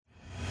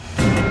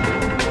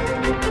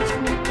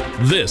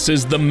This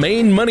is the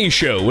Main Money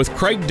Show with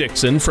Craig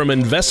Dixon from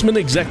Investment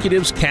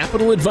Executives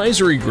Capital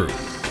Advisory Group.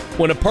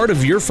 When a part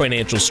of your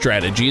financial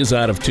strategy is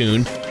out of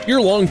tune, your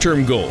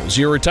long-term goals,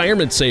 your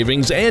retirement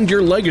savings, and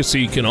your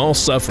legacy can all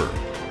suffer.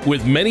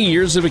 With many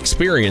years of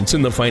experience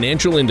in the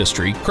financial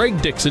industry,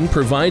 Craig Dixon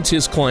provides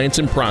his clients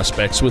and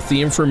prospects with the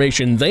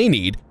information they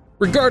need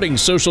regarding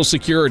Social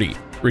Security,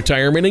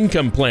 retirement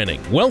income planning,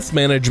 wealth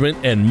management,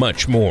 and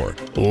much more.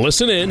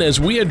 Listen in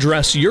as we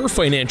address your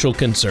financial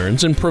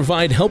concerns and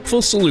provide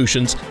helpful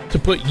solutions to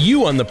put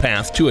you on the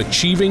path to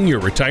achieving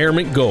your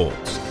retirement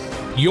goals.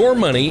 Your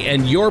money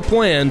and your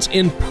plans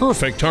in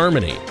perfect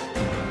harmony.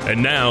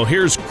 And now,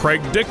 here's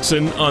Craig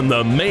Dixon on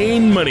the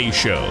Main Money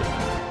Show.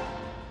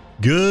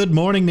 Good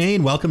morning,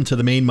 Maine. Welcome to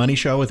the Main Money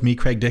Show with me,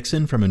 Craig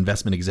Dixon from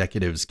Investment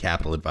Executives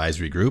Capital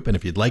Advisory Group. And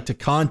if you'd like to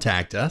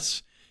contact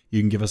us, you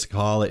can give us a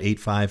call at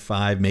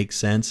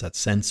 855-MAKE-SENSE. That's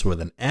sense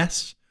with an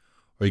S.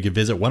 Or you can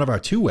visit one of our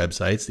two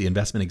websites,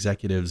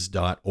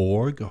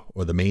 theinvestmentexecutives.org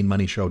or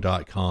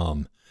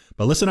themainmoneyshow.com.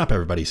 But listen up,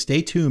 everybody.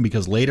 Stay tuned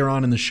because later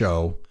on in the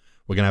show,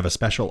 we're going to have a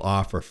special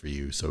offer for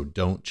you. So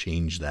don't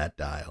change that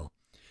dial.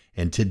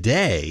 And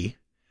today,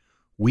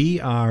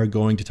 we are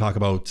going to talk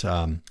about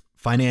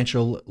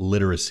financial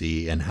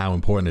literacy and how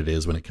important it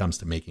is when it comes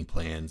to making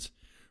plans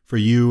for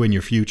you and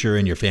your future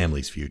and your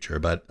family's future.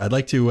 But I'd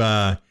like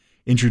to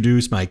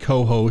introduce my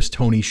co-host,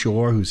 Tony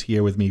Shore, who's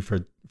here with me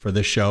for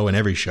this show and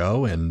every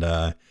show,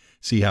 and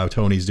see how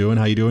Tony's doing.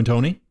 How you doing,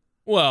 Tony?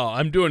 Well,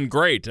 I'm doing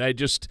great.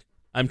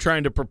 I'm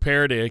trying to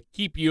prepare to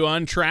keep you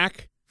on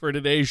track for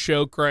today's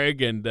show,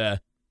 Craig, and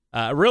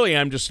really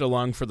I'm just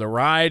along for the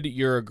ride.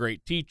 You're a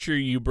great teacher.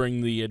 You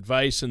bring the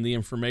advice and the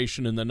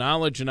information and the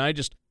knowledge, and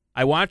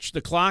I watch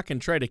the clock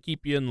and try to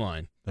keep you in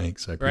line.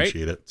 Thanks. I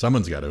appreciate it.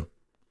 Someone's got to.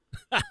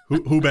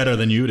 who better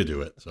than you to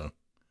do it? So.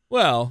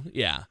 Well,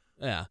 yeah.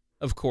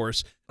 Of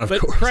course.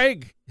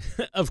 Craig,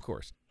 of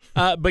course.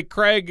 But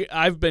Craig,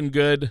 I've been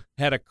good.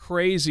 Had a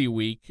crazy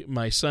week.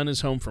 My son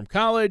is home from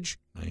college.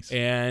 Nice.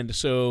 And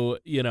so,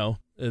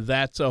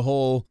 that's a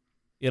whole,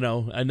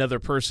 another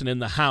person in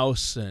the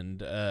house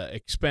and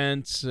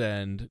expense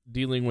and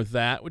dealing with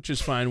that, which is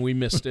fine. We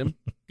missed him.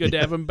 Good to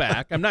have him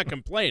back. I'm not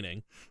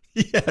complaining.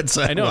 Yeah,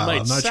 I know it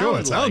might I'm not sure.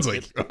 It sounds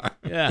like you are.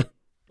 Yeah.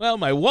 Well,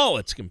 my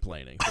wallet's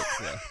complaining. But,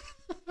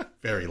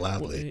 very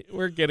loudly.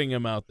 We're getting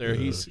him out there.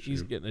 He's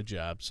getting a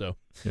job. So,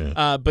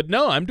 yeah. But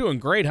no, I'm doing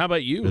great. How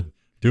about you? Good.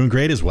 Doing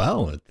great as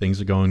well.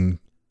 Things are going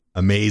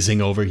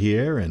amazing over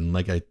here, and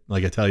like I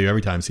tell you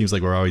every time, it seems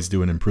like we're always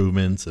doing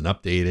improvements and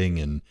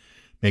updating and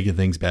making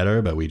things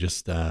better. But we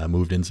just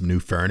moved in some new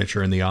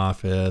furniture in the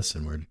office,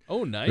 and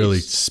we're nice. Really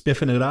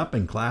spiffing it up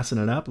and classing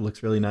it up. It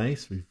looks really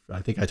nice.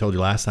 I think I told you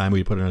last time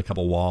we put in a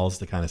couple walls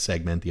to kind of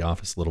segment the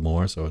office a little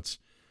more, so it's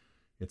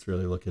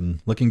really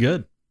looking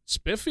good.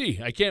 Spiffy!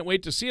 I can't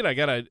wait to see it. I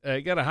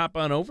gotta hop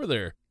on over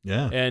there.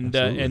 Yeah,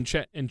 and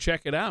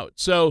check it out.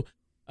 So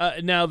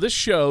now this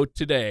show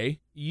today,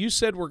 you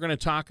said we're going to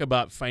talk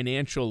about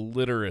financial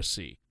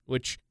literacy,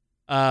 which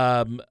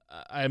I'm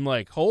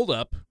like, hold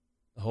up.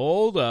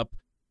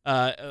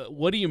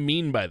 What do you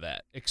mean by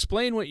that?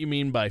 Explain what you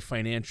mean by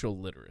financial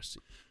literacy.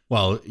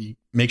 Well,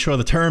 make sure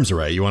the terms are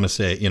right. You want to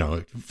say,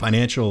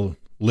 financial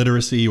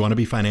literacy. You want to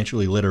be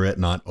financially literate,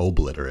 not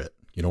obliterate.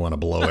 You don't want to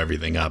blow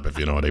everything up, if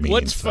you know what I mean.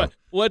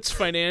 What's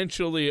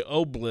financially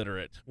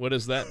obliterate? What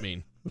does that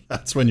mean?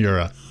 That's when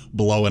you're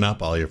blowing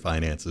up all your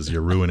finances.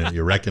 You're ruining,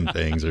 you're wrecking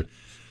things.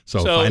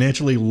 So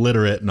financially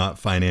literate, not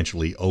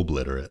financially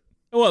obliterate.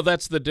 Well,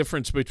 that's the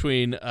difference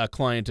between a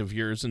client of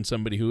yours and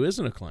somebody who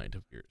isn't a client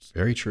of yours.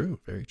 Very true.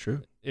 Very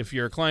true. If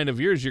you're a client of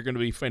yours, you're going to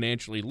be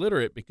financially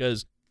literate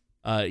because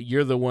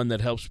you're the one that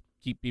helps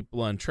keep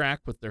people on track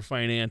with their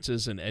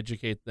finances and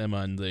educate them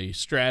on the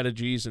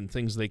strategies and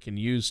things they can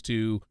use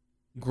to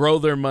grow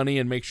their money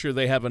and make sure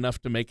they have enough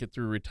to make it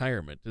through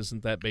retirement.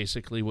 Isn't that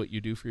basically what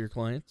you do for your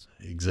clients?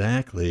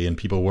 Exactly. And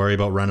people worry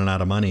about running out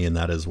of money, and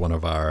that is one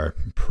of our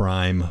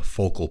prime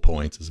focal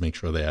points, is make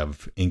sure they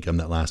have income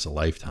that lasts a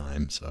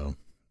lifetime. So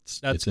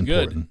it's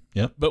important. Good.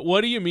 Yep. But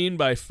what do you mean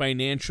by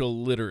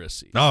financial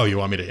literacy? Oh, you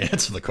want me to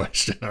answer the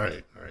question? All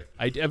right.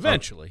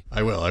 Eventually.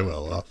 I will.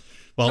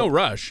 Well, no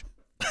rush.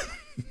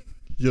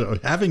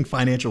 Having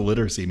financial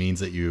literacy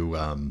means that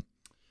you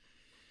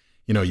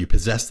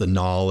possess the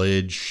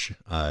knowledge,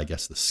 the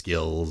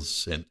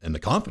skills and the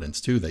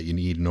confidence too that you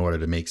need in order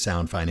to make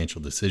sound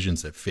financial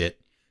decisions that fit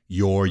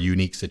your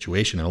unique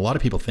situation. And a lot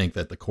of people think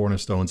that the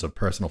cornerstones of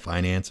personal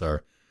finance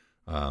are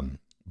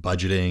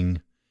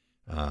budgeting,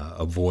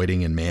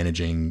 avoiding and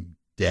managing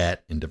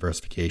debt and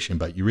diversification,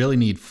 but you really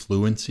need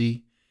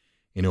fluency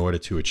in order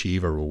to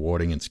achieve a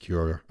rewarding and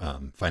secure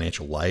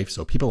financial life.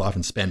 So people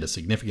often spend a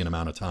significant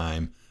amount of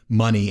time,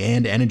 money,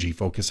 and energy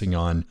focusing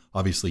on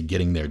obviously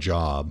getting their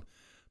job,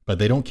 but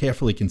they don't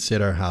carefully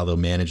consider how they'll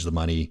manage the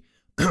money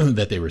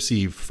that they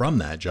receive from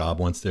that job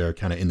once they're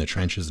kind of in the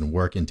trenches and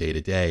working day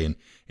to day. And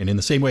in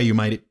the same way you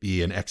might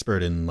be an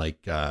expert in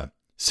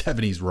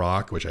 70s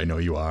rock, which I know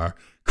you are,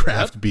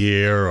 craft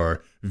beer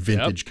or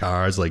vintage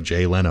cars like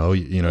Jay Leno,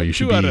 you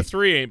should be. 2 out of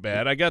 3 ain't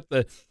bad. I got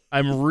the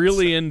I'm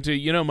really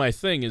into, my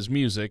thing is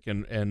music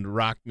and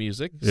rock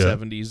music,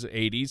 70s,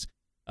 80s.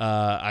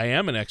 I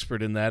am an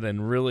expert in that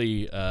and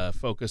really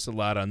focus a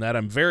lot on that.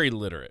 I'm very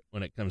literate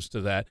when it comes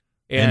to that.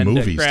 And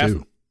movies,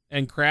 too.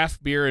 And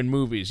craft beer and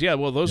movies. Yeah,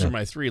 well, those are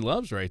my three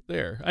loves right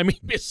there. I mean,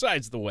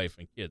 besides the wife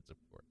and kids, of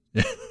course.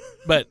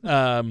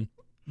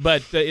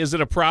 But is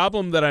it a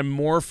problem that I'm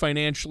more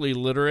financially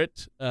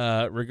literate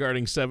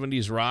regarding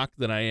 70s rock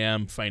than I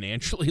am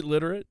financially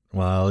literate?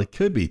 Well, it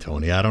could be,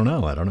 Tony. I don't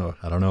know. I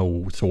don't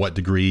know to what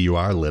degree you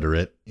are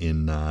literate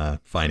in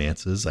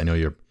finances. I know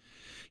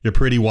you're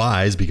pretty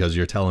wise because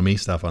you're telling me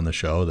stuff on the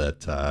show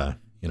that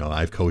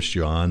I've coached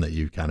you on, that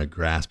you kind of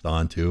grasped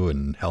onto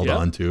and held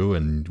onto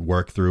and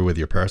worked through with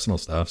your personal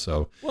stuff.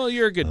 So, well,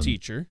 you're a good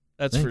teacher.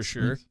 That's for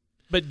sure. Thanks.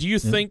 But do you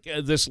think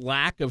this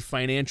lack of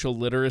financial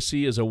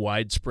literacy is a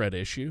widespread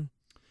issue?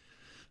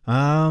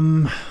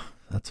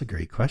 That's a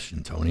great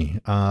question,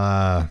 Tony.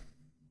 I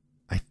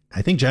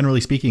think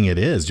generally speaking it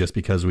is, just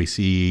because we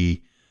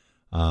see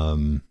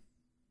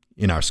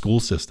in our school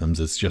systems,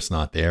 it's just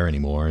not there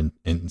anymore.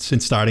 And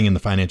since starting in the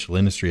financial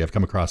industry, I've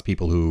come across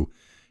people who,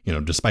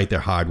 despite their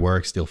hard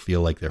work, still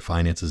feel like their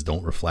finances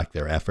don't reflect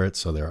their efforts.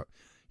 So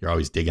you're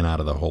always digging out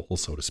of the hole,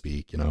 so to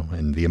speak,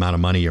 and the amount of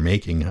money you're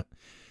making,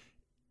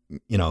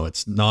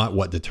 it's not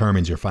what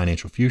determines your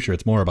financial future.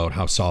 It's more about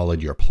how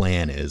solid your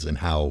plan is and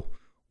how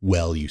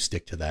well you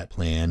stick to that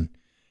plan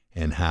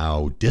and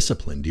how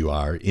disciplined you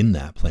are in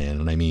that plan.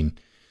 And I mean,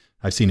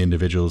 I've seen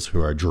individuals who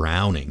are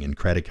drowning in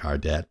credit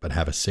card debt, but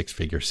have a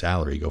 6-figure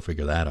salary. Go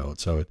figure that out.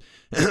 So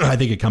I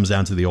think it comes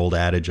down to the old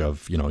adage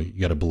of, you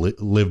got to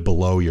live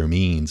below your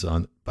means.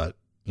 But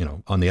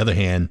on the other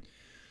hand,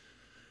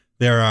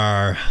 there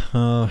are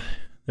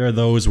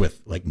those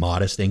with like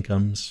modest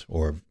incomes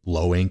or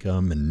low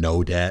income and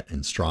no debt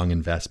and strong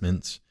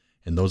investments.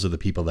 And those are the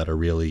people that are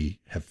really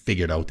have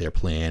figured out their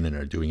plan and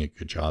are doing a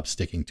good job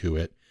sticking to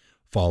it,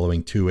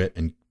 following to it,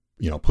 and,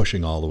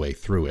 pushing all the way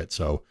through it.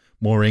 So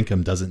more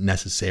income doesn't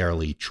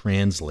necessarily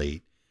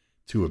translate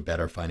to a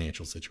better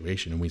financial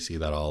situation. And we see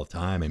that all the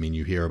time. I mean,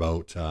 you hear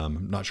about,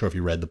 I'm not sure if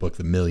you read the book,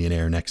 The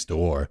Millionaire Next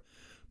Door,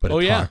 but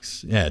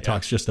it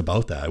talks just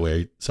about that,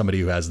 where somebody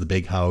who has the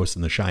big house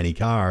and the shiny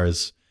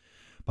cars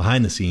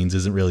behind the scenes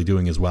isn't really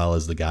doing as well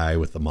as the guy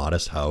with the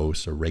modest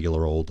house or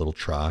regular old little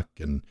truck.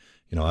 And,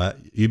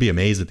 you'd be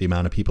amazed at the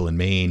amount of people in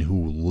Maine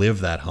who live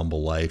that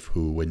humble life,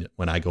 who,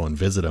 when I go and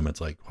visit them, it's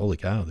like, holy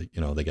cow, they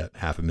got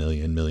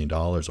 $500,000, $1 million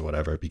or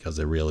whatever, because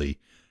they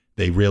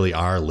really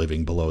are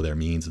living below their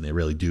means, and they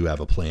really do have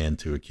a plan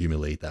to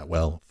accumulate that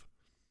wealth.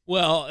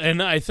 Well, and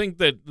I think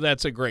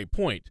that's a great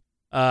point.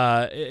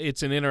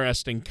 It's an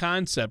interesting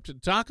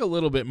concept. Talk a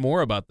little bit more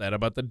about that,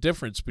 about the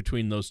difference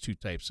between those two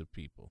types of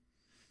people.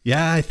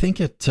 Yeah, I think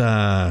it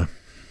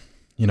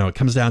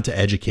comes down to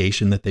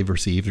education that they've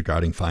received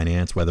regarding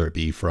finance, whether it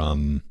be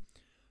from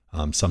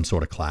some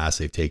sort of class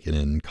they've taken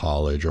in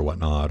college or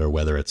whatnot, or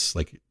whether it's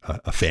like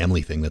a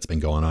family thing that's been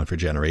going on for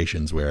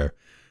generations where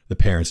the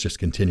parents just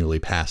continually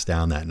pass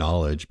down that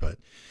knowledge. But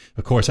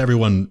of course,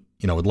 everyone,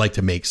 would like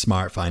to make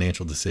smart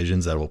financial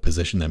decisions that will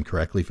position them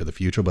correctly for the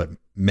future, but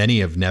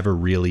many have never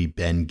really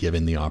been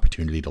given the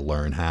opportunity to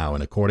learn how.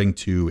 And according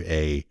to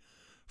a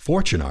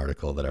Fortune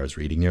article that I was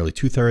reading, nearly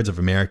 2/3 of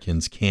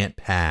Americans can't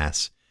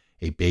pass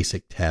a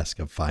basic test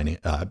of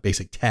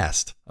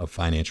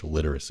financial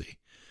literacy.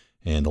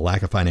 And the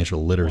lack of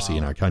financial literacy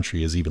in our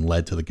country has even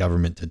led to the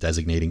government to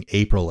designating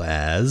April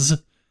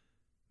as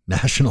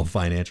National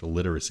Financial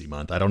Literacy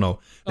Month. I don't know.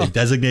 They've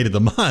designated the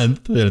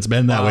month, and it's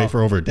been that way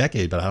for over a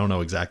decade, but I don't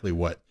know exactly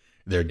what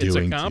they're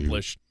doing. It's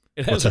accomplished.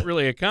 It hasn't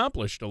really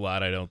accomplished a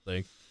lot, I don't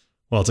think.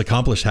 Well, it's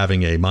accomplished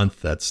having a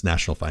month that's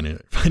National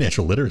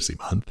Financial Literacy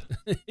Month.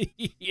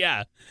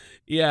 Yeah,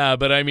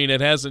 but I mean,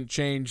 it hasn't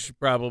changed,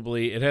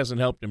 probably. It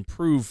hasn't helped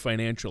improve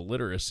financial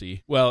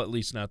literacy. Well, at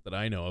least not that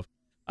I know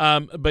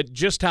of. But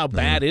just how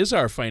bad is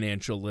our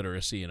financial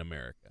literacy in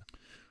America?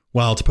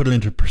 Well, to put it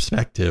into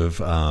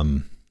perspective,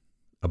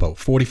 about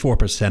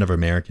 44% of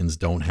Americans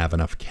don't have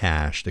enough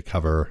cash to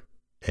cover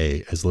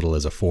as little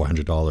as a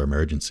 $400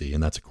 emergency.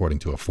 And that's according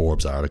to a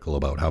Forbes article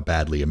about how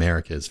badly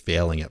America is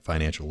failing at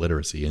financial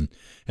literacy. And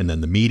then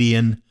the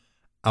median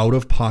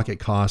out-of-pocket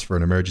cost for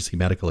an emergency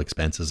medical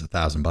expense is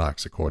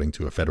 $1,000, according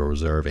to a Federal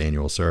Reserve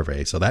annual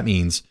survey. So that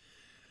means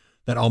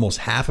that almost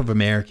half of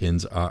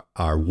Americans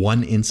are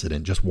one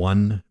incident, just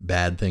one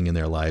bad thing in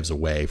their lives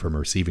away from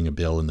receiving a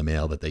bill in the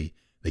mail that they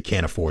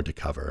can't afford to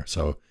cover.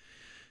 So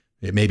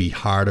it may be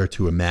harder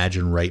to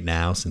imagine right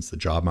now since the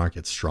job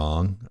market's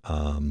strong,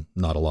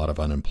 not a lot of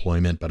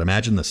unemployment, but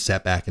imagine the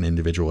setback an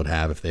individual would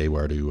have if they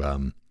were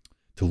to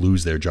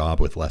lose their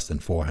job with less than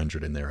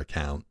 $400 in their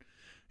account.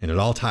 And it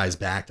all ties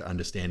back to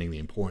understanding the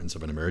importance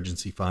of an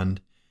emergency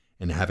fund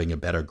and having a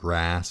better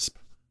grasp,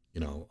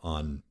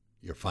 on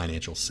your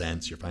financial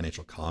sense, your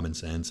financial common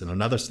sense. And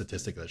another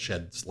statistic that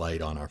sheds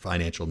light on our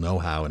financial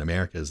know-how in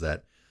America is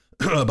that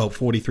about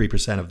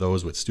 43% of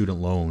those with student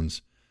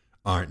loans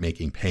aren't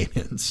making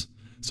payments.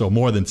 So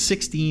more than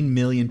 16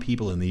 million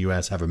people in the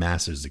U.S. have a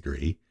master's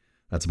degree.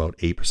 That's about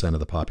 8% of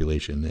the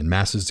population. And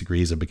master's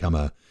degrees have become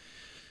a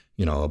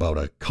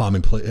about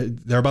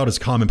they're about as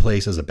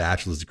commonplace as a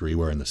bachelor's degree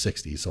were in the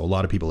 60s. So a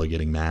lot of people are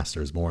getting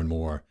masters more and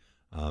more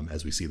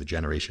as we see the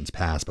generations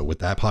pass. But with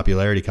that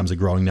popularity comes a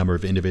growing number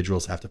of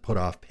individuals have to put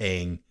off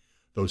paying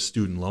those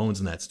student loans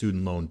and that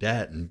student loan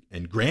debt.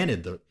 And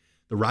granted, the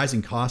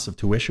rising costs of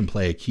tuition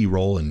play a key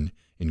role in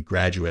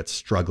graduates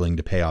struggling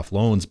to pay off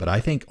loans. But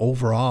I think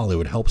overall, it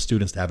would help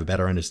students to have a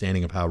better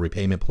understanding of how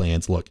repayment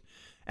plans look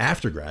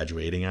after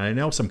graduating. And I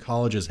know some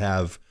colleges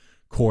have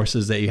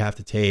courses that you have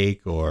to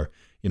take, or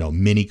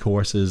mini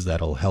courses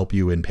that'll help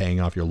you in paying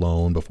off your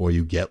loan before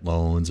you get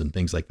loans and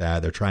things like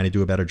that. They're trying to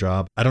do a better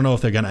job. I don't know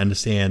if they're going to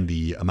understand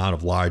the amount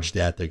of large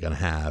debt they're going to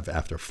have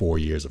after 4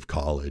 years of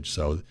college.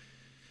 So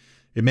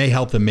it may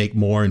help them make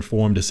more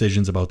informed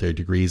decisions about their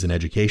degrees and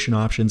education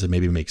options, and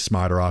maybe make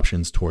smarter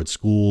options towards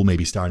school,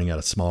 maybe starting at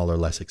a smaller,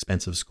 less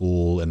expensive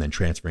school, and then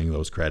transferring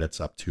those credits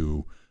up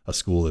to a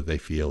school that they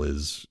feel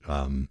is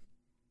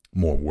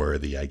more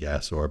worthy, I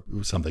guess, or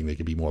something they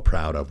could be more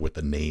proud of with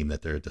the name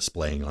that they're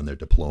displaying on their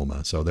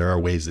diploma. So there are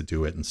ways to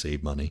do it and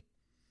save money.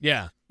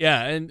 Yeah,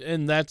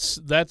 and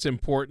that's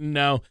important.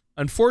 Now,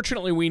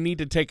 unfortunately, we need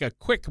to take a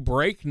quick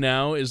break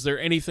now. Is there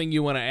anything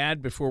you want to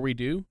add before we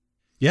do?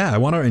 Yeah, I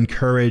want to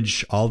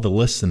encourage all the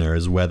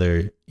listeners,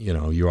 whether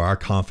you are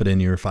confident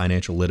in your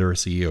financial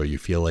literacy, or you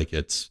feel like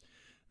it's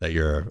that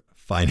you're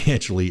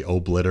financially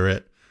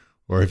obliterate,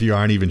 or if you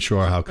aren't even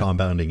sure how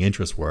compounding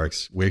interest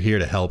works, we're here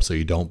to help so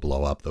you don't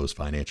blow up those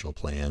financial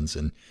plans.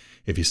 And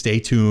if you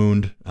stay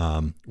tuned,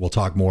 we'll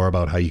talk more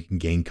about how you can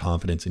gain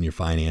confidence in your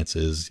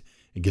finances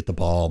and get the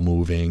ball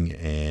moving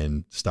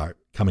and start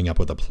coming up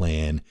with a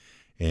plan.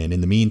 And in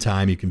the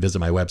meantime, you can visit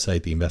my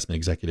website,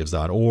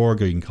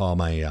 theinvestmentexecutives.org, or you can call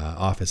my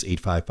office,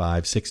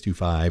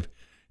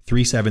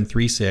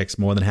 855-625-3736.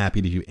 More than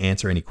happy to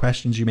answer any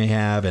questions you may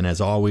have. And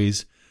as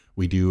always,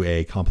 we do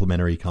a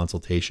complimentary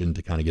consultation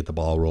to kind of get the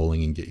ball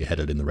rolling and get you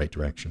headed in the right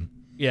direction.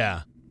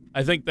 Yeah,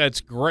 I think that's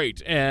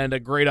great, and a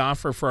great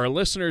offer for our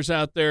listeners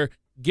out there.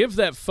 Give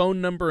that phone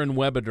number and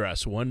web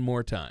address one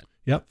more time.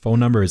 Yep, phone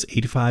number is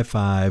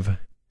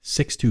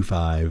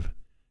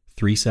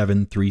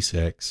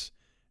 855-625-3736.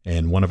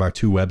 And one of our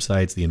two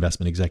websites,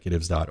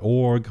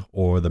 theinvestmentexecutives.org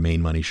or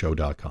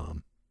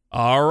themainmoneyshow.com.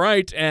 All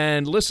right,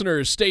 and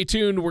listeners, stay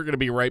tuned. We're going to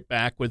be right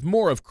back with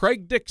more of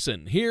Craig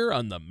Dixon here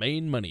on The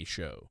Main Money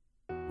Show.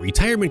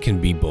 Retirement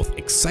can be both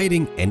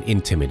exciting and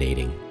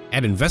intimidating.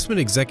 At Investment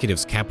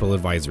Executives Capital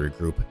Advisory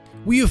Group,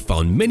 we have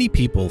found many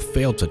people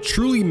fail to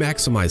truly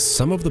maximize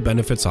some of the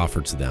benefits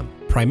offered to them,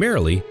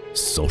 primarily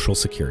Social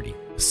Security.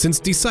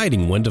 Since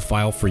deciding when to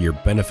file for your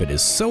benefit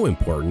is so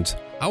important,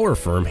 our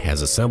firm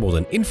has assembled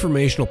an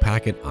informational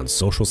packet on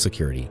Social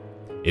Security.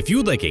 If you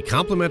would like a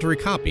complimentary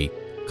copy,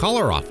 call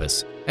our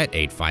office at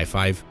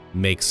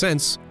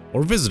 855-MAKE-SENSE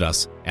or visit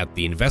us at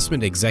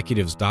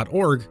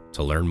theinvestmentexecutives.org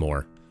to learn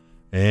more.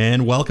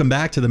 And welcome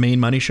back to The Main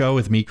Money Show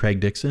with me, Craig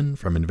Dixon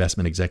from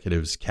Investment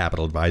Executives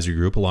Capital Advisory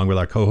Group, along with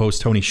our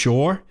co-host, Tony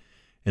Shore.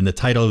 And the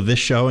title of this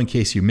show, in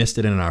case you missed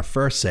it in our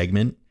first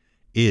segment,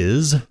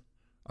 is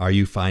Are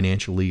You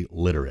Financially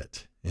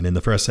Literate? And in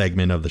the first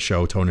segment of the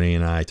show, Tony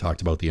and I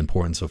talked about the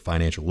importance of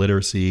financial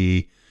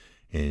literacy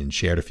and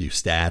shared a few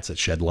stats that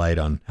shed light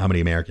on how many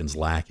Americans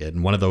lack it.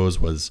 And one of those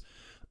was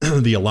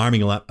the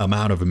alarming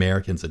amount of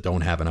Americans that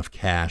don't have enough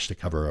cash to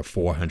cover a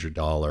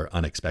 $400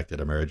 unexpected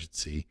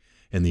emergency.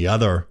 And the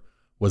other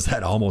was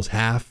that almost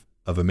half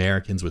of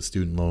Americans with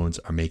student loans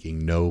are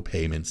making no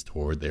payments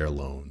toward their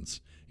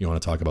loans. You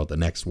want to talk about the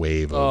next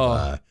wave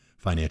of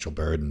financial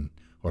burden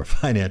or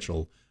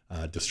financial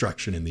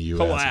destruction in the U.S.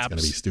 Collapse. It's going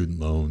to be student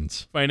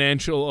loans.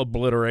 Financial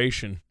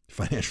obliteration.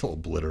 Financial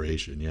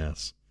obliteration,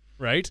 yes.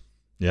 Right?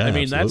 Yeah, I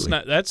mean,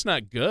 absolutely. that's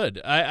not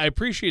good. I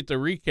appreciate the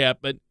recap,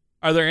 but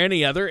are there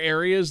any other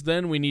areas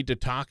then we need to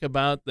talk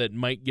about that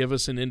might give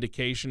us an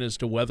indication as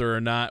to whether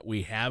or not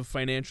we have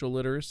financial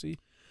literacy?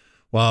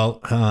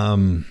 Well,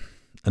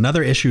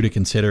 another issue to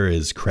consider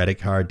is credit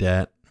card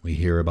debt. We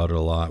hear about it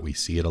a lot. We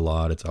see it a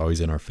lot. It's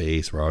always in our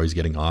face. We're always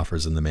getting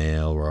offers in the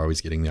mail. We're always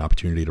getting the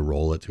opportunity to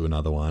roll it to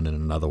another one and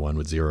another one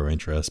with zero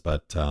interest.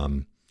 But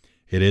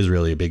it is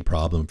really a big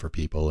problem for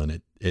people,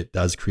 and it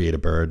does create a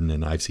burden.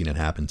 And I've seen it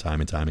happen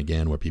time and time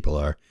again where people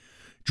are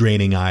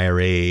draining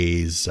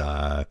IRAs,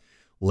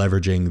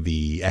 leveraging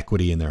the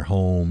equity in their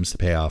homes to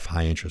pay off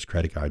high interest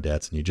credit card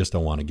debts. And you just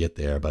don't want to get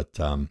there. But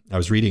I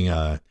was reading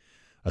a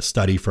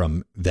study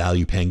from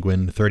Value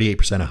Penguin.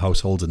 38% of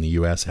households in the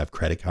U.S. have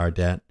credit card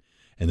debt.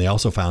 And they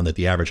also found that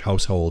the average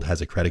household has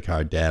a credit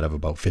card debt of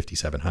about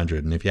 $5,700.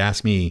 And if you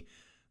ask me,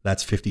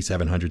 that's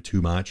 $5,700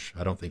 too much.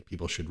 I don't think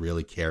people should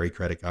really carry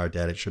credit card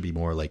debt. It should be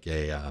more like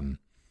a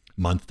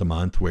month to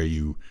month where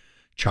you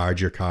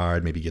charge your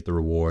card, maybe get the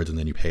rewards, and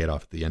then you pay it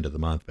off at the end of the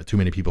month. But too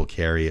many people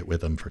carry it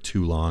with them for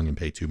too long and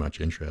pay too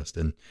much interest.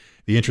 And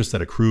the interest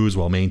that accrues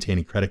while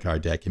maintaining credit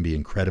card debt can be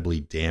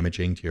incredibly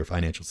damaging to your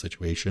financial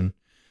situation,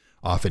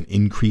 often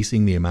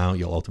increasing the amount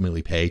you'll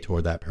ultimately pay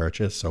toward that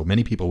purchase. So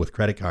many people with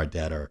credit card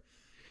debt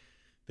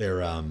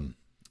they're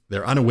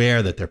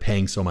unaware that they're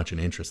paying so much in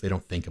interest. They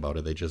don't think about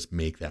it. They just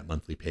make that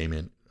monthly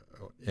payment.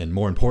 And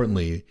more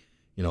importantly,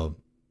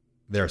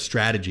 there are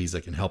strategies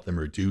that can help them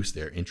reduce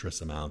their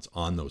interest amounts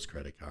on those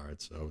credit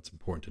cards. So it's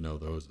important to know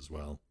those as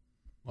well.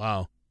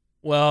 Wow.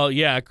 Well,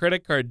 yeah,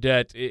 credit card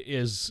debt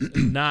is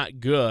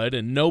not good,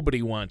 and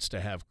nobody wants to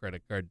have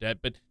credit card debt.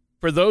 But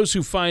for those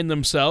who find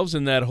themselves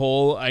in that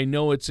hole, I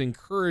know it's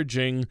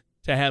encouraging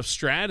to have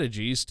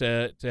strategies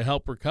to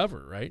help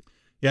recover, right?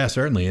 Yeah,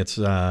 certainly. It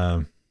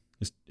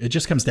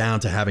just comes down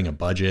to having a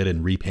budget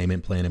and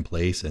repayment plan in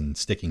place and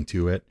sticking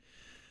to it.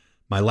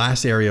 My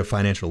last area of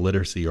financial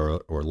literacy,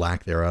 or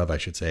lack thereof, I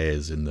should say,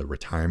 is in the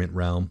retirement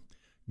realm.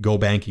 Go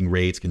Banking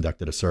Rates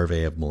conducted a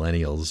survey of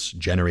millennials,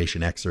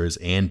 Generation Xers,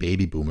 and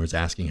baby boomers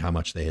asking how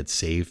much they had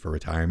saved for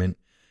retirement.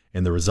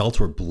 And the results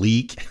were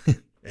bleak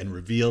and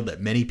revealed that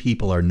many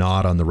people are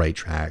not on the right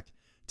track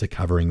to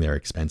covering their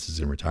expenses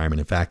in retirement.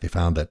 In fact, they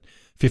found that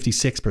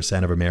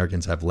 56% of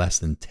Americans have less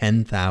than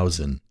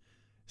 $10,000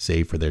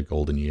 saved for their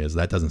golden years.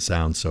 That doesn't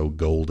sound so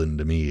golden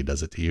to me,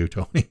 does it to you,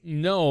 Tony?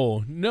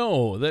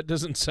 No, that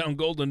doesn't sound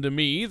golden to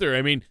me either.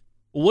 I mean,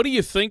 what do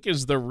you think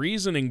is the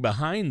reasoning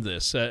behind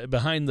this,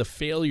 behind the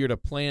failure to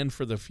plan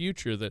for the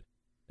future that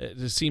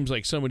it seems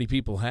like so many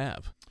people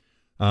have?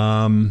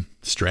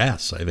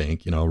 Stress, I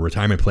think.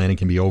 Retirement planning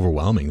can be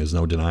overwhelming. There's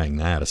no denying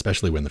that,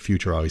 especially when the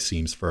future always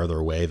seems further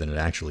away than it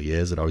actually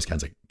is. It always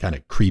kind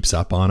of creeps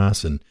up on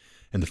us. And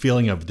the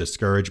feeling of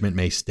discouragement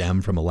may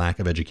stem from a lack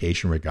of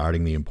education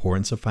regarding the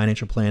importance of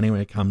financial planning when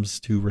it comes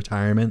to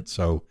retirement.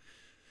 So,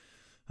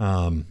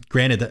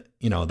 granted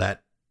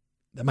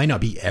that might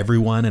not be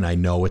everyone, and I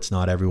know it's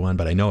not everyone,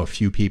 but I know a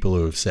few people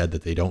who have said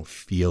that they don't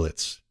feel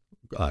it's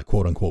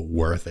quote unquote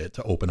worth it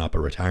to open up a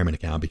retirement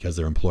account because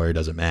their employer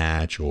doesn't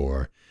match,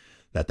 or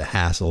that the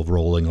hassle of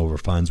rolling over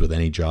funds with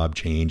any job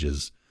change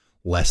is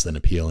less than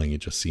appealing. It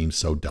just seems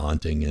so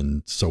daunting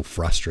and so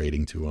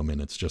frustrating to them.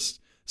 And it's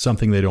just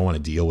something they don't want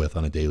to deal with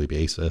on a daily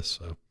basis.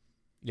 So,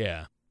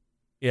 yeah.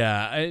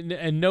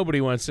 And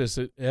nobody wants us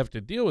to have to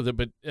deal with it,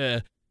 but,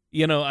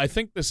 I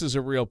think this is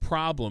a real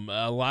problem.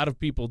 A lot of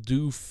people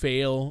do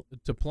fail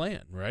to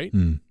plan, right?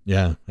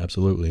 Yeah,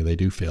 absolutely. They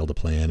do fail to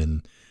plan,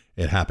 and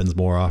it happens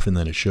more often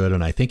than it should.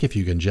 And I think if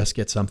you can just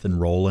get something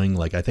rolling,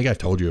 like I think I've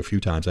told you a few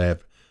times, I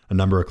have a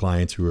number of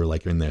clients who are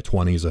like in their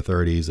 20s or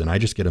 30s, and I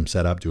just get them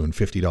set up doing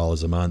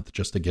 $50 a month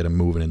just to get them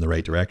moving in the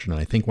right direction.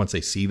 And I think once they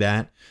see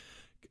that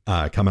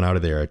coming out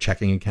of their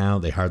checking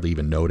account, they hardly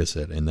even notice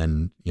it. And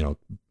then, a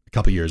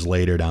couple years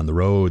later down the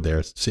road,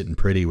 they're sitting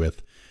pretty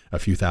with a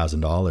few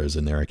 $1,000s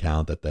in their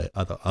account that they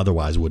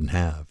otherwise wouldn't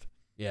have.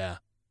 Yeah.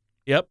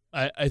 Yep.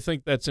 I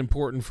think that's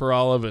important for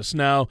all of us.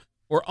 Now,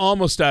 we're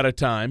almost out of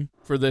time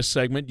for this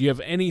segment. Do you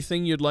have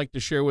anything you'd like to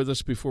share with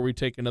us before we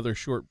take another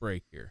short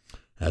break here?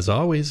 As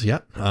always, yeah.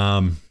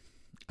 I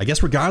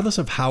guess regardless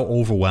of how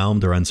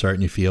overwhelmed or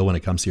uncertain you feel when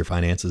it comes to your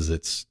finances,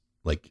 it's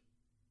like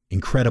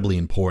incredibly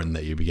important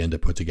that you begin to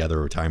put together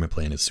a retirement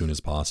plan as soon as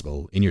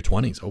possible, in your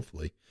 20s,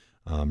 hopefully.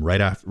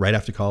 Right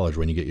after college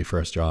when you get your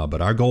first job.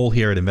 But our goal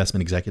here at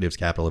Investment Executives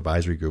Capital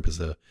Advisory Group is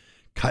to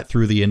cut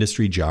through the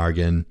industry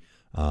jargon,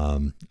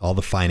 all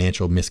the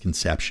financial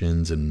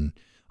misconceptions and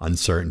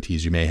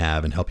uncertainties you may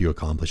have, and help you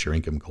accomplish your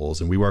income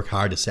goals. And we work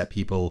hard to set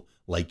people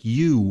like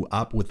you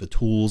up with the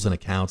tools and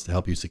accounts to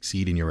help you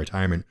succeed in your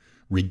retirement,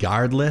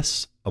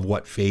 regardless of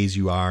what phase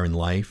you are in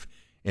life,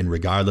 and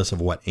regardless of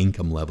what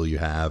income level you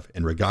have,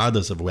 and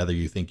regardless of whether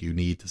you think you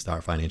need to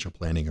start financial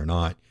planning or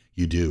not.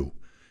 You do.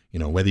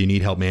 Whether you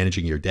need help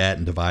managing your debt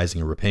and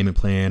devising a repayment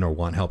plan, or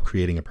want help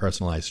creating a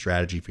personalized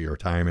strategy for your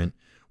retirement,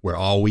 we're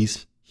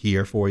always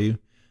here for you.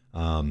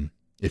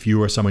 If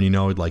you or someone you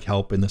know would like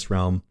help in this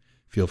realm,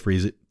 feel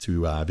free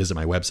to visit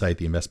my website,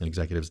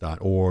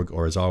 theinvestmentexecutives.org,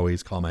 or as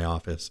always, call my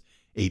office,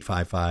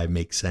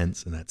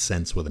 855-MAKE-SENSE, and that's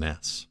sense with an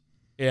S.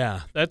 Yeah,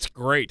 that's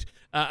great.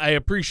 I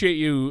appreciate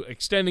you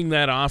extending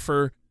that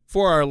offer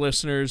for our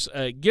listeners.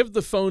 Give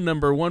the phone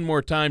number one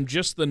more time,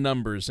 just the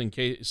numbers, in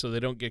case so they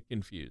don't get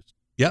confused.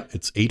 Yep,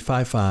 it's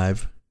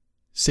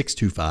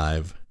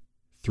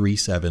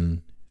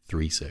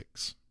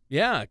 855-625-3736.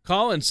 Yeah,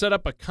 call and set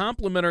up a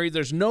complimentary,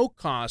 there's no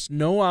cost,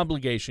 no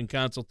obligation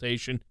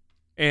consultation.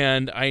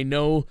 And I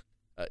know,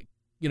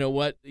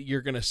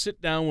 you're going to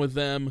sit down with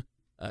them,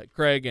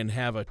 Craig, and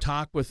have a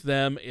talk with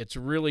them. It's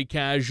really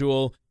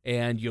casual,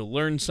 and you'll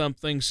learn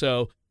something.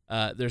 So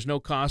there's no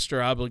cost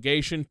or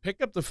obligation.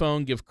 Pick up the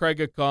phone, give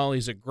Craig a call.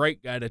 He's a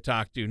great guy to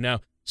talk to.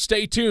 Now,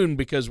 stay tuned,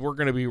 because we're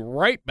going to be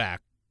right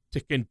back to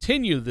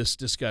continue this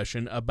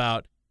discussion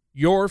about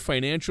your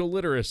financial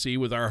literacy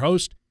with our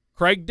host,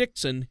 Craig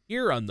Dixon,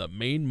 here on The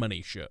Main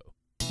Money Show.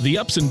 The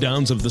ups and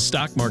downs of the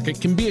stock market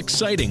can be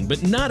exciting,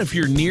 but not if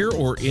you're near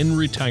or in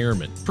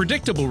retirement.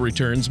 Predictable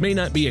returns may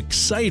not be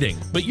exciting,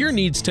 but your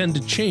needs tend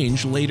to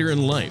change later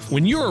in life.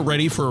 When you are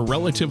ready for a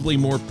relatively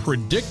more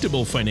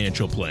predictable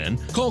financial plan,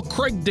 call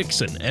Craig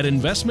Dixon at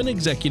Investment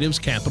Executives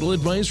Capital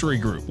Advisory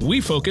Group.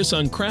 We focus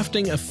on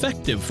crafting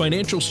effective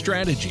financial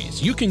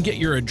strategies. You can get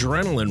your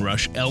adrenaline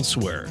rush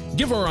elsewhere.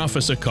 Give our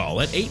office a call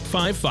at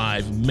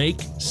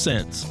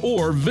 855-MAKE-SENSE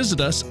or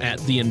visit us at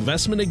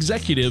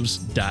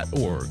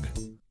theinvestmentexecutives.org.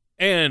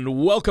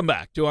 And welcome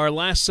back to our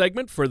last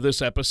segment for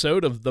this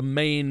episode of The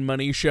Main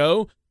Money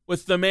Show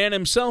with the man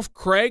himself,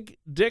 Craig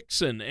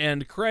Dixon.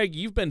 And Craig,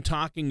 you've been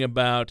talking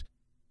about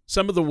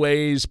some of the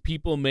ways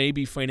people may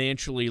be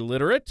financially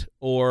literate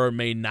or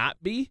may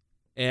not be,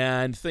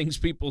 and things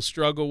people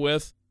struggle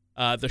with.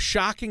 The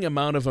shocking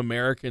amount of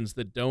Americans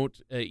that don't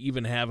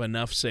even have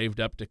enough saved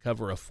up to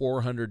cover a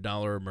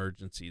 $400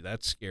 emergency.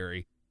 That's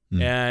scary.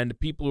 And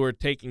people who are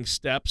taking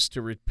steps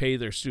to repay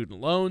their student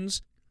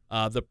loans,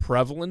 the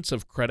prevalence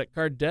of credit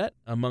card debt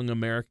among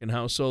American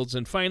households,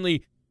 and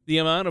finally, the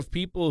amount of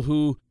people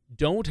who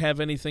don't have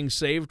anything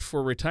saved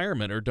for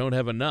retirement or don't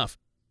have enough.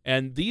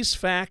 And these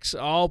facts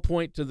all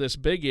point to this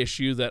big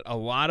issue that a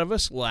lot of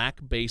us lack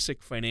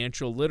basic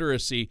financial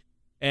literacy.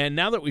 And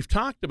now that we've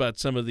talked about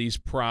some of these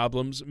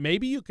problems,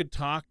 maybe you could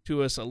talk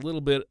to us a little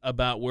bit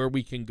about where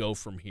we can go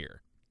from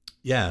here.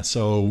 Yeah,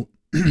 so,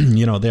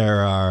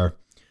 there are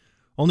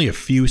only a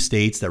few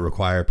states that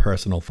require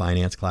personal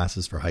finance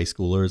classes for high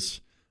schoolers.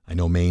 I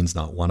know Maine's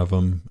not one of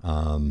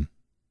them.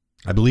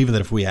 I believe that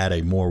if we had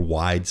a more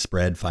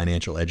widespread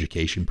financial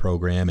education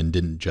program and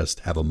didn't just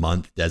have a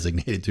month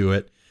designated to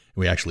it,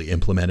 we actually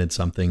implemented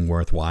something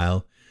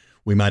worthwhile,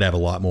 we might have a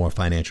lot more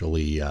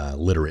financially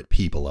literate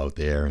people out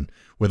there. And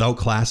without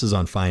classes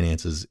on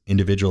finances,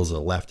 individuals are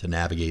left to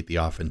navigate the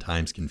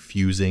oftentimes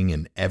confusing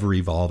and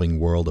ever-evolving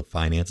world of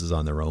finances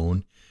on their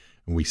own.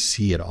 And we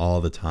see it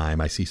all the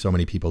time. I see so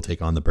many people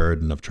take on the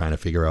burden of trying to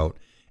figure out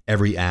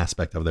every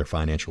aspect of their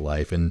financial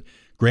life. And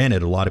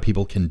granted, a lot of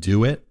people can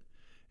do it,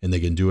 and they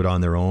can do it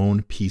on their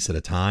own, piece at a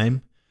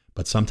time.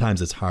 But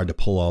sometimes it's hard to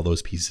pull all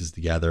those pieces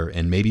together.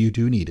 And maybe you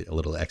do need a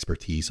little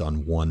expertise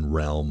on one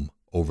realm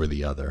over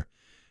the other.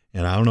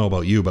 And I don't know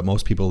about you, but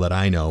most people that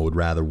I know would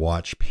rather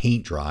watch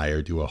paint dry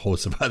or do a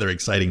host of other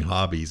exciting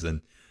hobbies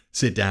than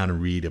sit down and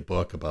read a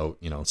book about,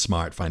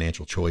 smart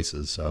financial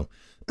choices. So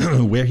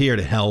we're here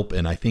to help.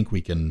 And I think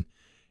we can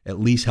at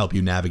least help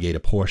you navigate a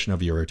portion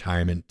of your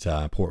retirement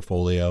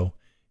portfolio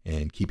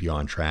and keep you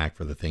on track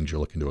for the things you're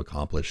looking to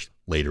accomplish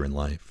later in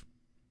life.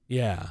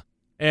 Yeah.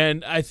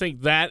 And I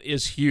think that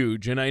is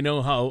huge. And I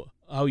know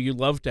how you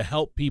love to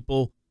help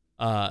people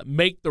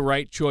make the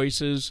right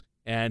choices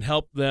and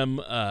help them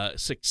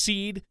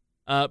succeed.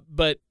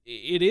 But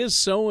it is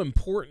so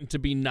important to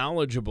be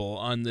knowledgeable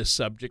on this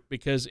subject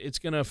because it's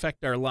going to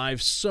affect our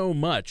lives so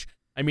much.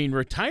 I mean,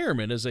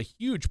 retirement is a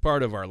huge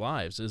part of our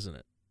lives, isn't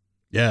it?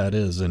 Yeah, it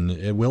is. And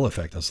it will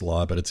affect us a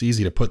lot, but it's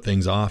easy to put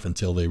things off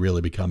until they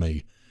really become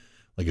a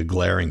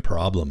glaring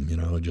problem,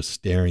 just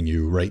staring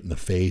you right in the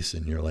face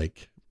and you're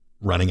like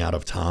running out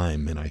of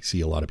time. And I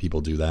see a lot of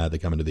people do that. They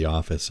come into the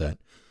office at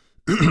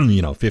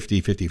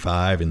 50,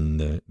 55,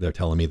 and they're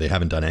telling me they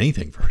haven't done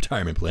anything for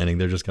retirement planning.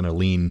 They're just going to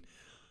lean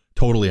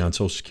totally on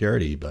Social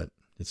Security, but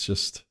it's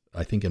just,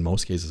 I think in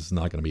most cases, it's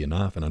not going to be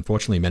enough. And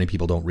unfortunately, many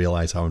people don't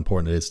realize how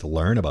important it is to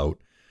learn about,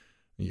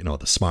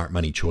 the smart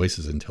money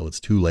choices until it's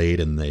too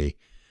late and they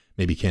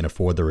maybe can't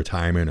afford the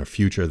retirement or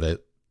future that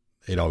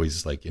they'd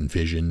always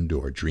envisioned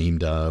or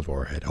dreamed of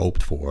or had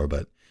hoped for.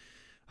 But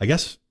I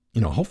guess,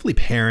 hopefully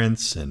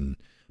parents and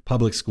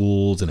public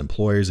schools and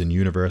employers and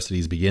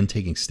universities begin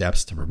taking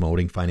steps to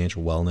promoting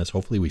financial wellness.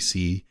 Hopefully we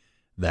see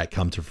that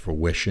come to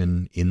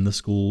fruition in the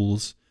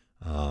schools.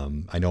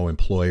 I know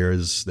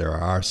employers, there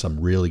are some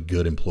really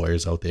good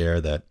employers out there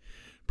that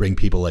bring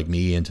people like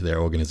me into their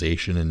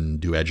organization and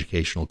do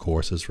educational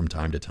courses from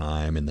time to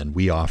time. And then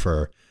we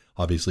offer,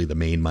 obviously, the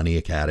Maine Money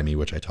Academy,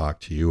 which I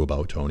talked to you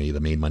about, Tony,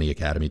 the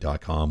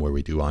mainmoneyacademy.com, where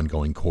we do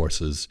ongoing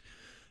courses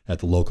at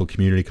the local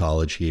community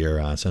college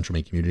here, Central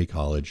Maine Community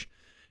College.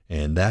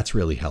 And that's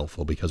really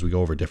helpful because we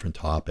go over different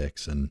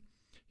topics and,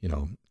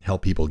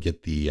 help people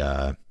get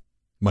the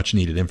much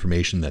needed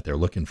information that they're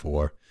looking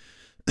for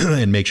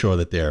and make sure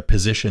that they're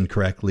positioned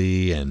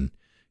correctly. And,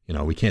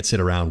 we can't sit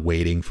around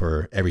waiting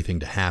for everything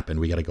to happen.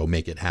 We got to go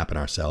make it happen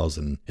ourselves.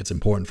 And it's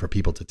important for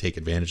people to take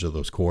advantage of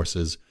those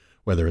courses,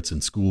 whether it's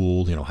in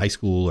school, high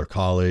school or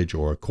college,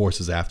 or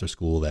courses after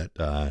school that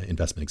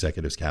Investment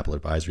Executives Capital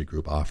Advisory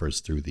Group offers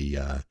through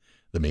the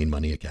Maine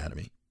Money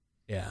Academy.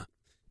 Yeah.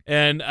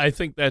 And I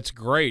think that's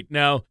great.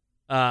 Now,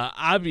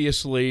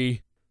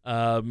 obviously,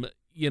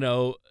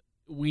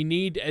 we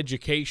need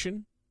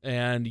education,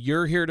 and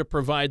you're here to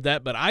provide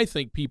that. But I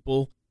think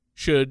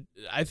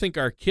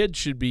our kids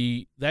should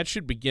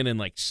begin in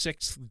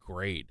 6th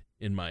grade,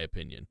 in my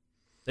opinion.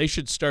 They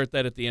should start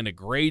that at the end of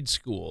grade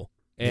school.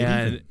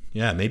 And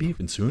maybe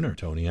even sooner,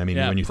 Tony. I mean,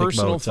 when you think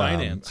about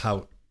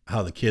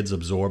how the kids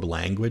absorb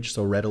language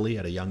so readily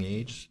at a young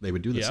age, they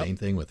would do the same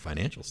thing with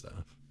financial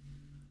stuff.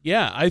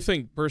 Yeah, I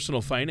think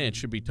personal finance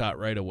should be taught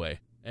right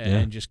away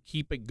and just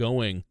keep it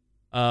going.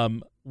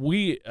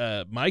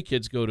 My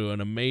kids go to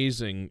an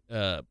amazing,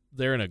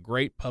 they're in a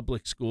great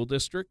public school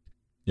district,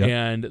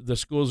 and the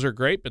schools are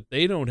great, but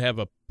they don't have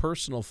a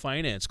personal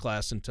finance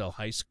class until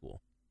high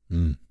school.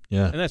 And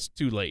that's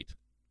too late.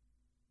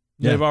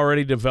 They've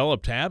already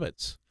developed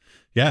habits.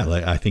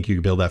 Yeah, I think you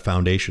can build that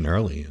foundation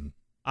early. And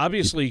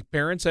obviously,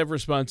 parents have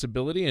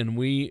responsibility, and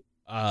we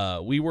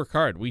work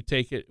hard. We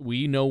take it.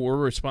 We know we're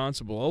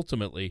responsible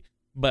ultimately.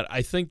 But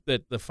I think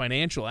that the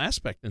financial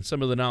aspect and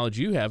some of the knowledge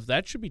you have,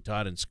 that should be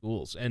taught in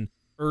schools and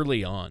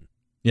early on.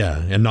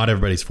 Yeah. And not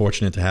everybody's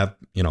fortunate to have,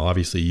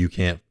 obviously you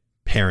can't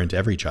parent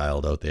every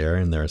child out there.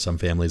 And there are some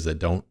families that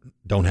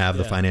don't have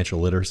the financial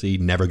literacy,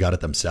 never got it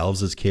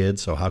themselves as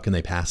kids. So how can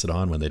they pass it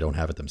on when they don't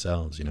have it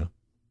themselves,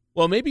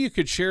 Well, maybe you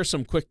could share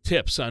some quick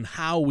tips on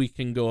how we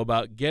can go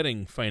about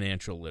getting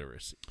financial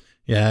literacy.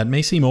 Yeah, it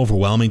may seem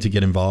overwhelming to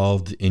get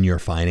involved in your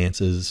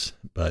finances,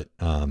 but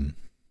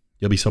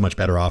you'll be so much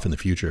better off in the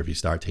future if you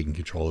start taking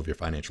control of your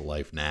financial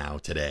life now,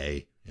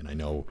 today. And I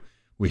know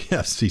we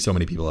see so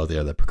many people out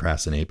there that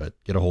procrastinate, but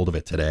get a hold of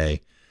it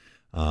today.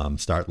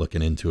 Start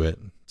looking into it.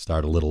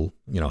 Start a little,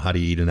 how do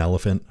you eat an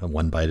elephant?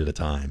 One bite at a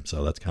time.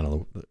 So that's kind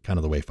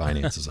of the way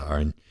finances are.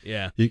 And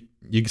yeah, you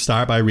can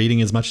start by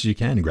reading as much as you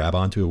can. Grab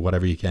onto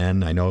whatever you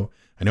can. I know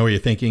what you're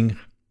thinking.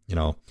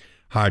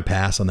 Hard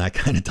pass on that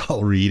kind of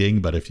dull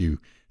reading. But if you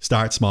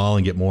start small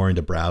and get more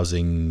into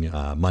browsing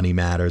money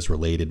matters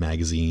related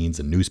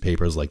magazines and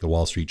newspapers like the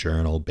Wall Street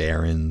Journal,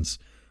 Barron's,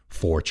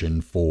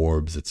 Fortune,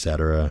 Forbes,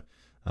 etc.,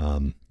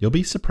 you'll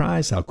be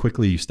surprised how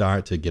quickly you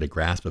start to get a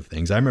grasp of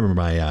things. I remember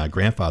my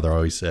grandfather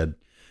always said,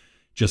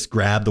 just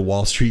grab the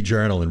Wall Street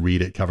Journal and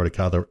read it cover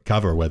to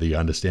cover, whether you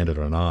understand it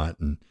or not.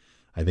 And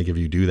I think if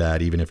you do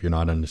that, even if you're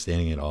not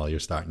understanding it all, you're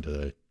starting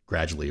to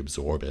gradually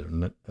absorb it.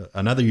 And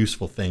another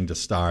useful thing to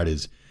start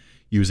is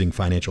using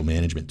financial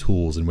management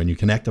tools. And when you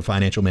connect a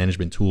financial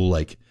management tool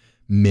like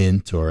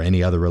Mint or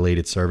any other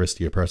related service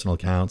to your personal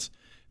accounts,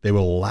 they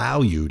will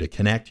allow you to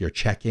connect your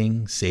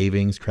checking,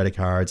 savings, credit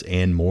cards,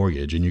 and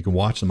mortgage. And you can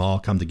watch them all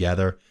come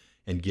together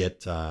and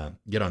get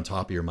on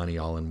top of your money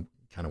all in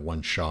kind of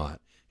one shot.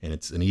 And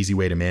it's an easy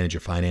way to manage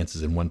your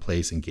finances in one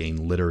place and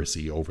gain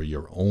literacy over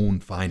your own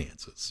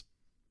finances.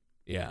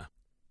 Yeah.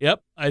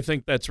 Yep. I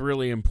think that's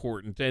really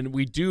important. And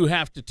we do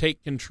have to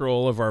take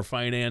control of our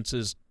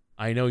finances.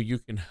 I know you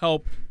can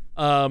help.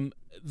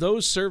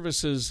 Those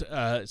services,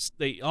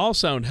 they all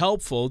sound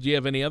helpful. Do you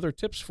have any other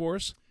tips for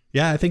us?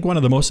 Yeah, I think one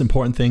of the most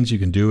important things you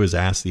can do is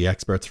ask the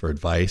experts for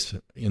advice.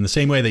 In the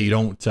same way that you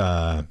don't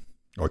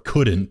or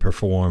couldn't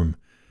perform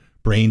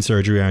brain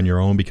surgery on your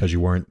own because you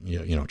weren't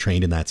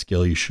trained in that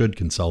skill, you should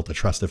consult a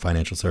trusted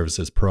financial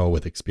services pro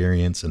with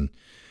experience and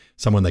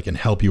someone that can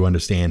help you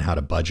understand how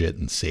to budget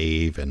and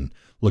save and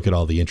look at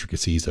all the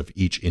intricacies of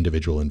each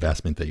individual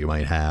investment that you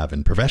might have.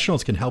 And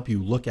professionals can help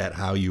you look at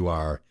how you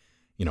are,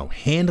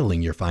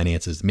 handling your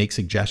finances, make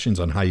suggestions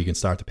on how you can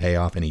start to pay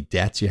off any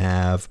debts you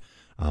have,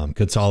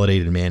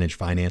 consolidate and manage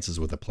finances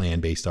with a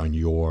plan based on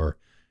your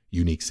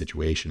unique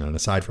situation. And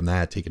aside from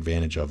that, take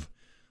advantage of,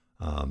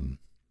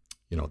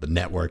 the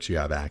networks you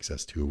have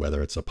access to,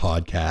 whether it's a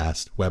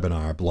podcast,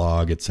 webinar,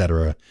 blog,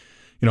 etc.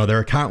 There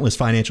are countless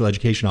financial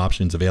education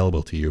options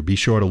available to you. Be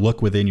sure to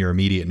look within your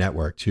immediate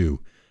network too.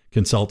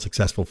 Consult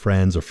successful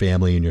friends or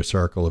family in your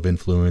circle of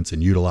influence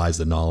and utilize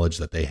the knowledge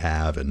that they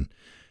have and,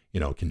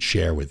 can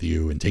share with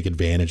you, and take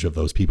advantage of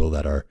those people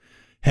that are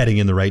heading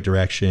in the right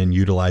direction,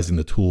 utilizing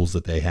the tools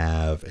that they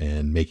have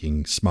and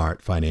making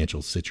smart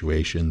financial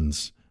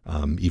situations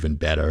even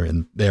better.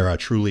 And there are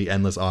truly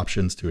endless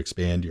options to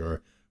expand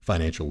your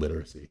financial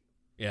literacy.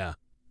 Yeah,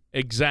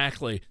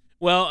 exactly.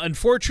 Well,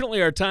 unfortunately,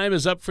 our time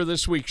is up for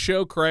this week's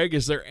show. Craig,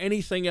 is there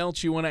anything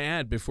else you want to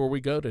add before we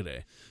go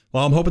today?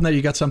 Well, I'm hoping that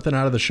you got something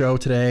out of the show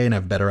today and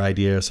have a better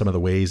idea of some of the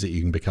ways that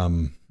you can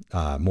become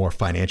more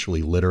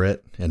financially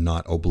literate and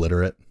not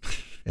obliterate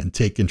and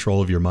take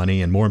control of your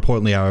money. And more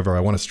importantly, however, I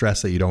want to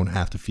stress that you don't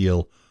have to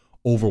feel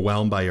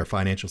overwhelmed by your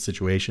financial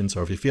situation.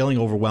 So if you're feeling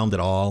overwhelmed at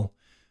all,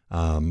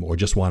 or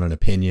just want an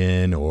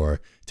opinion or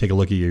take a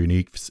look at your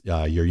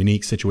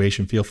unique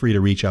situation, feel free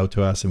to reach out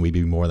to us and we'd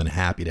be more than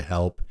happy to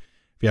help.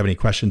 If you have any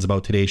questions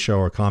about today's show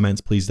or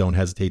comments, please don't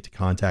hesitate to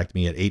contact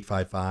me at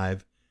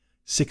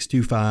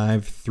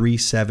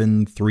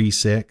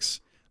 855-625-3736.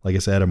 Like I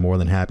said, I'm more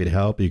than happy to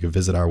help. You can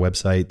visit our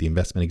website,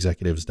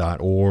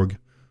 theinvestmentexecutives.org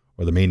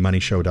or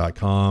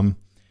themainmoneyshow.com,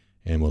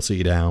 and we'll sit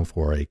you down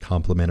for a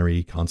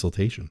complimentary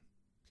consultation.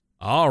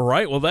 All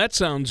right. Well, that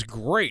sounds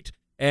great.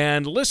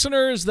 And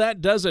listeners, that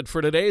does it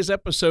for today's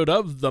episode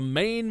of The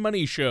Main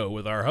Money Show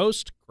with our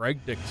host, Craig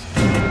Dixon.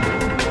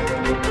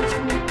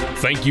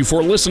 Thank you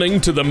for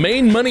listening to The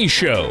Main Money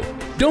Show.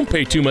 Don't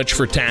pay too much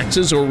for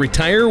taxes or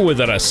retire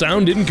without a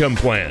sound income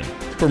plan.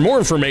 For more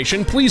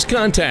information, please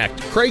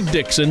contact Craig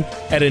Dixon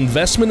at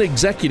Investment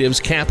Executives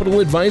Capital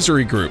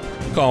Advisory Group.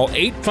 Call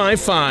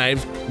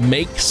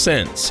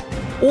 855-MAKE-SENSE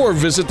or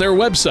visit their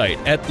website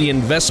at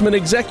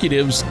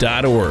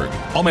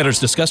theinvestmentexecutives.org. All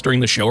matters discussed during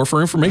the show are for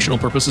informational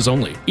purposes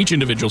only. Each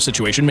individual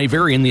situation may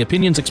vary and the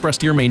opinions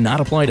expressed here may not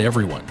apply to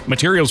everyone.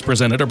 Materials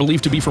presented are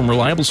believed to be from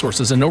reliable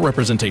sources and no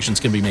representations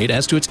can be made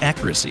as to its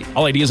accuracy.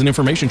 All ideas and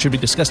information should be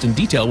discussed in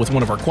detail with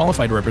one of our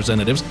qualified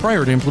representatives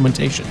prior to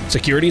implementation.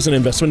 Securities and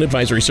investment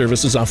advisory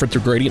services offered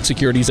through Gradient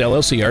Securities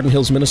LLC, Arden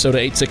Hills, Minnesota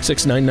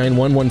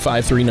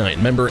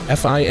 866-991-1539. Member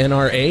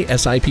FINRA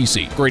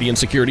SIPC. Gradient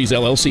Securities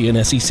LLC LLC,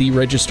 an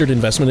SEC-registered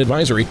investment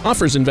advisory,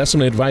 offers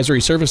investment advisory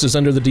services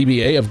under the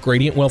DBA of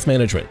Gradient Wealth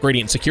Management.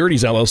 Gradient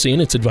Securities LLC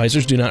and its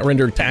advisors do not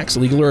render tax,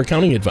 legal, or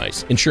accounting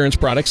advice. Insurance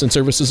products and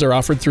services are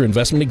offered through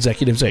Investment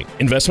Executives, Inc.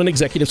 Investment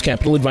Executives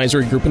Capital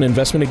Advisory Group and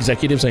Investment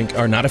Executives, Inc.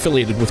 are not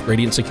affiliated with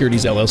Gradient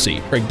Securities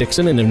LLC. Craig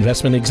Dixon and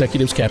Investment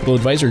Executives Capital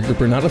Advisory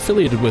Group are not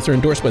affiliated with or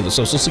endorsed by the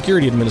Social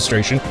Security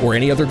Administration or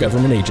any other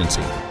government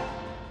agency.